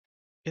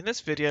In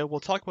this video,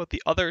 we'll talk about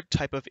the other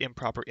type of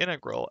improper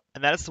integral,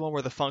 and that is the one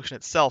where the function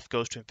itself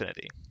goes to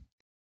infinity.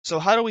 So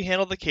how do we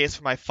handle the case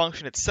where my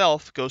function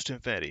itself goes to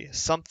infinity?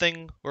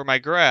 Something where my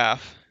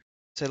graph,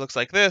 say, looks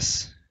like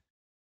this.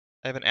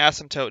 I have an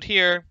asymptote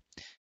here,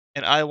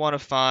 and I want to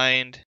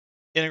find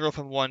integral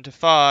from 1 to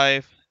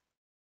 5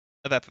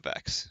 of f of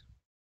x.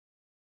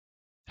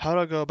 How do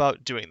I go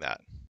about doing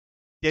that?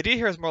 The idea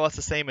here is more or less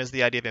the same as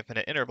the idea of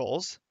infinite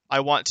intervals.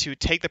 I want to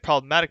take the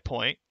problematic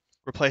point,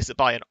 replace it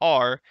by an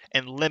r,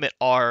 and limit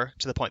r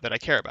to the point that I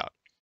care about.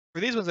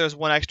 For these ones, there's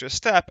one extra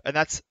step, and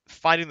that's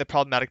finding the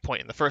problematic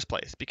point in the first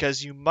place,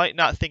 because you might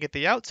not think at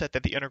the outset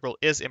that the integral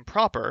is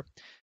improper.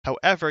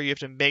 However, you have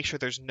to make sure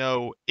there's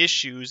no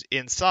issues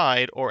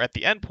inside or at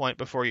the endpoint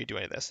before you do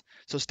any of this.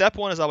 So step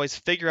one is always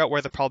figure out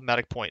where the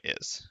problematic point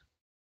is.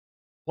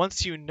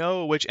 Once you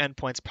know which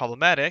endpoint's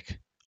problematic,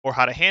 or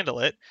how to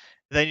handle it,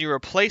 then you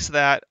replace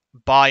that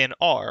by an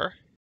r,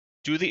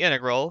 do the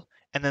integral,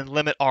 and then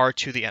limit r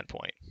to the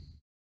endpoint.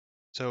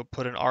 So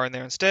put an r in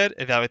there instead,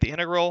 evaluate the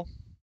integral,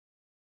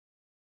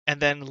 and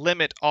then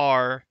limit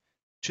r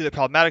to the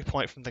problematic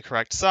point from the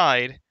correct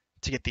side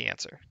to get the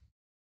answer.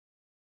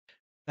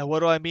 Now, what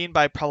do I mean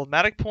by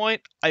problematic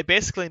point? I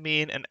basically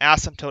mean an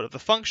asymptote of the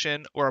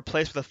function, or a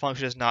place where the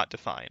function is not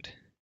defined.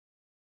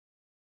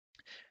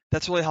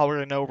 That's really how we're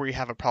going to know where we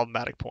have a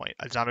problematic point.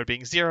 A denominator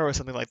being 0 or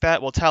something like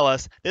that will tell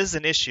us this is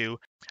an issue.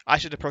 I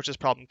should approach this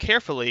problem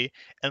carefully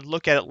and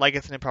look at it like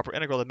it's an improper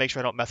integral to make sure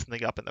I don't mess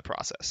something up in the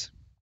process.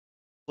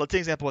 Let's see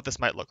an example of what this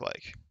might look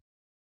like.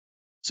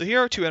 So here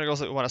are two integrals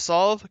that we want to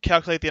solve.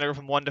 Calculate the integral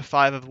from 1 to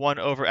 5 of 1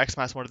 over x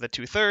minus 1 to the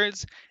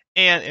 2/3,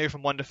 and integral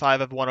from 1 to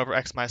 5 of 1 over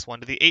x minus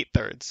 1 to the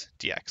 8/3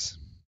 dx.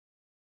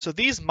 So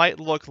these might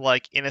look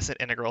like innocent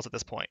integrals at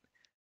this point.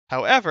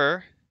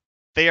 However,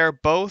 they are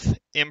both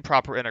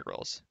improper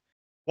integrals.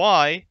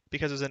 Why?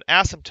 Because there's an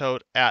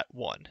asymptote at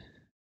 1.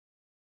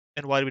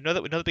 And why do we know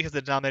that? We know that because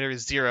the denominator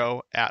is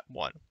 0 at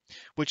 1.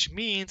 Which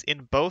means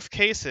in both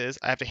cases,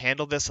 I have to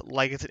handle this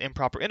like it's an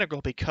improper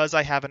integral because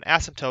I have an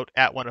asymptote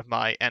at one of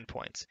my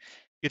endpoints.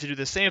 You have to do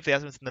the same if the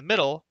asymptote's in the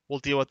middle. We'll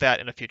deal with that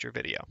in a future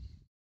video.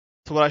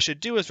 So what I should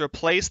do is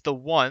replace the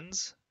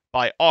 1's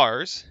by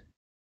r's,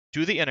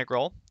 do the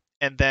integral,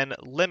 and then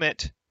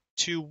limit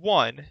to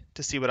 1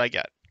 to see what I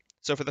get.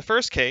 So for the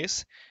first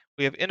case,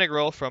 we have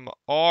integral from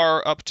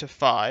r up to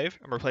 5.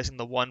 I'm replacing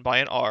the 1 by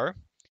an r.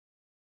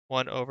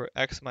 1 over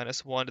x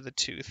minus 1 to the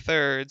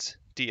 2/3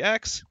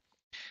 dx.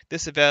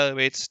 This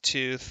evaluates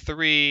to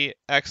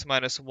 3x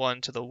minus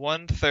 1 to the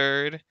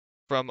 1/3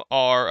 from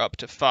r up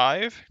to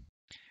 5.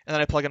 And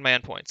then I plug in my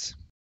endpoints.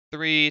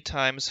 3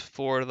 times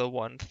 4 to the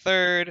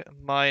 1/3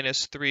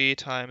 minus 3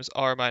 times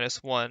r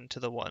minus 1 to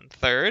the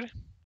 1/3.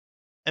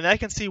 And I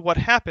can see what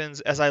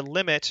happens as I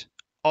limit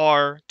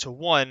r to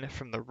 1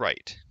 from the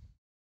right.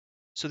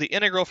 So the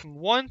integral from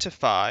 1 to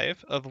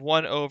 5 of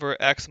 1 over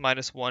x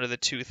minus 1 to the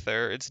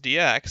 2/3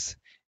 dx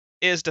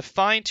is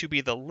defined to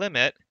be the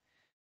limit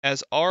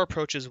as r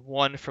approaches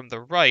 1 from the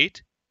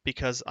right,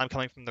 because I'm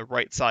coming from the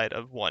right side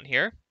of 1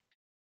 here.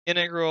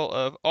 Integral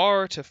of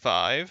r to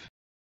 5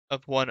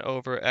 of 1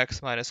 over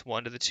x minus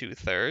 1 to the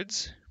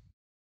 2/3,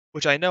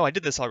 which I know I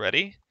did this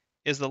already,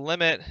 is the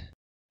limit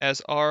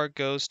as r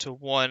goes to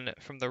 1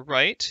 from the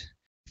right,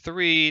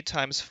 3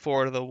 times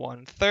 4 to the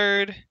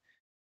 1/3,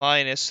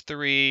 minus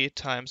 3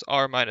 times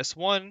r minus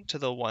 1 to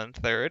the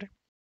 1/3.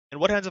 And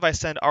what happens if I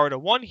send r to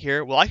 1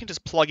 here? Well, I can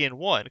just plug in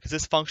 1, because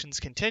this function's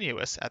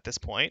continuous at this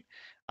point.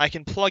 I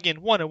can plug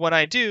in 1, and when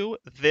I do,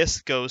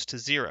 this goes to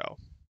 0.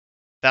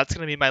 That's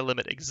going to mean my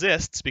limit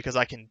exists, because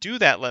I can do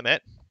that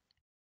limit.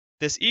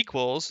 This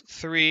equals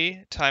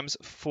 3 times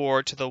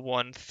 4 to the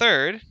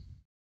 1/3.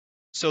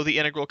 So the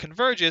integral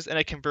converges, and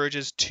it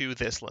converges to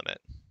this limit.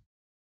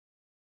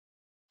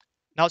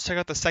 Now let's check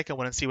out the second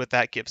one and see what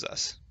that gives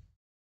us.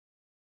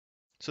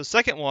 So the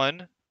second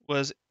one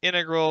was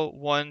integral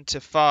 1 to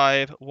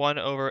 5, 1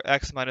 over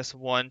x minus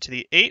 1 to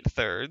the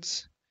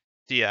 8/3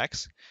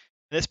 dx.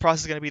 And this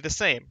process is going to be the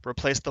same.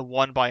 Replace the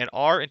 1 by an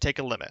r and take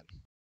a limit.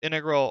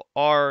 Integral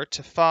r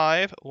to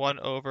 5, 1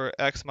 over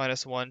x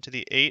minus 1 to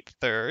the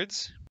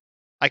 8/3.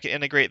 I can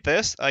integrate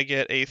this. I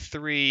get a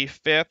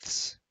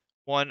 3/5,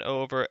 1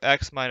 over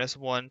x minus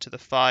 1 to the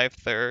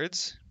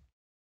 5/3.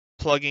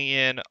 Plugging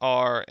in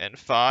r and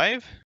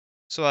 5.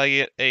 So I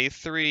get a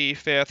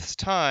 3/5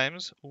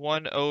 times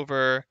 1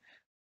 over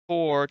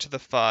 4 to the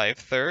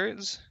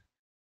 5/3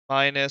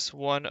 minus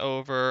 1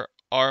 over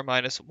r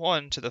minus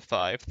 1 to the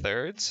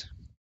 5/3.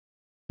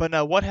 But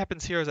now what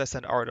happens here as I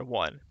send r to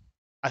 1?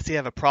 I see I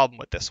have a problem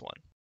with this one.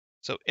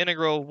 So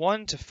integral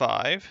 1 to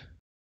 5,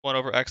 1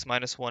 over x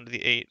minus 1 to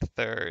the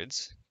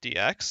 8/3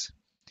 dx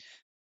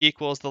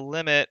equals the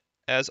limit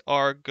as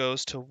r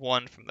goes to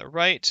 1 from the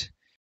right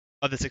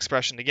of this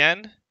expression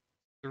again,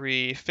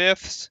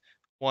 3/5,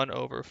 1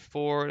 over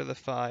 4 to the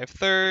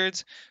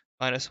 5/3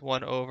 minus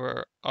 1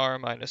 over r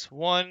minus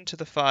 1 to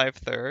the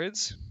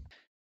 5/3.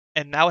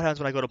 And now what happens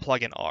when I go to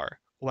plug in r?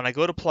 When I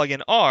go to plug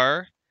in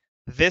r,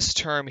 this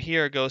term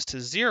here goes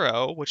to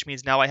 0, which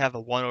means now I have a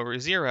 1 over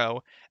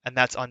 0, and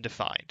that's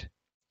undefined.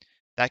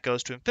 That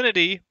goes to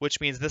infinity, which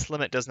means this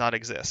limit does not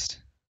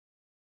exist.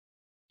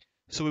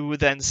 So we would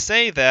then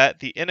say that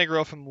the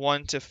integral from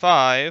 1 to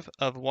 5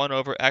 of 1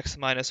 over x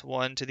minus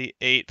 1 to the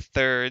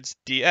 8/3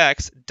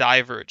 dx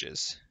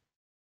diverges.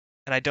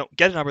 And I don't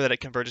get a number that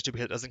it converges to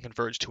because it doesn't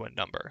converge to a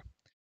number.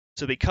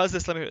 So because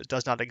this limit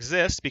does not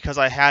exist, because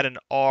I had an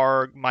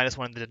r minus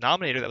 1 in the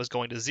denominator that was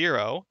going to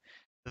 0,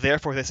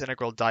 therefore this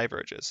integral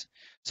diverges.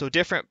 So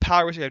different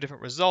powers have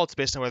different results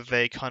based on whether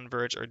they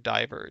converge or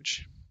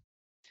diverge.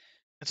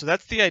 And so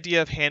that's the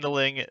idea of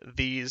handling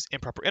these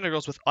improper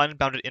integrals with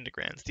unbounded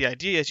integrands. The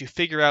idea is you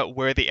figure out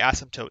where the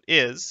asymptote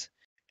is,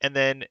 and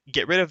then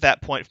get rid of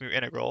that point from your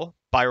integral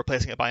by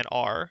replacing it by an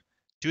r,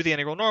 do the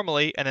integral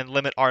normally, and then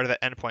limit r to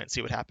that endpoint and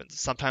see what happens.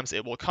 Sometimes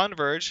it will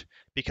converge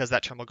because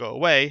that term will go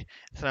away.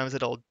 Sometimes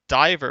it'll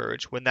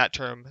diverge when that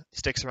term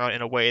sticks around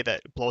in a way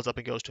that blows up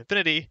and goes to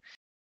infinity.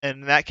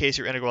 And in that case,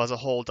 your integral as a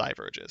whole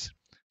diverges.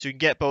 So you can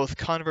get both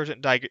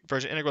convergent and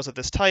divergent integrals of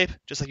this type,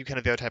 just like you can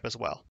of the other type as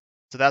well.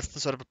 So that's the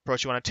sort of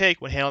approach you want to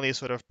take when handling these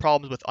sort of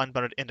problems with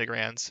unbounded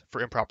integrands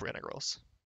for improper integrals.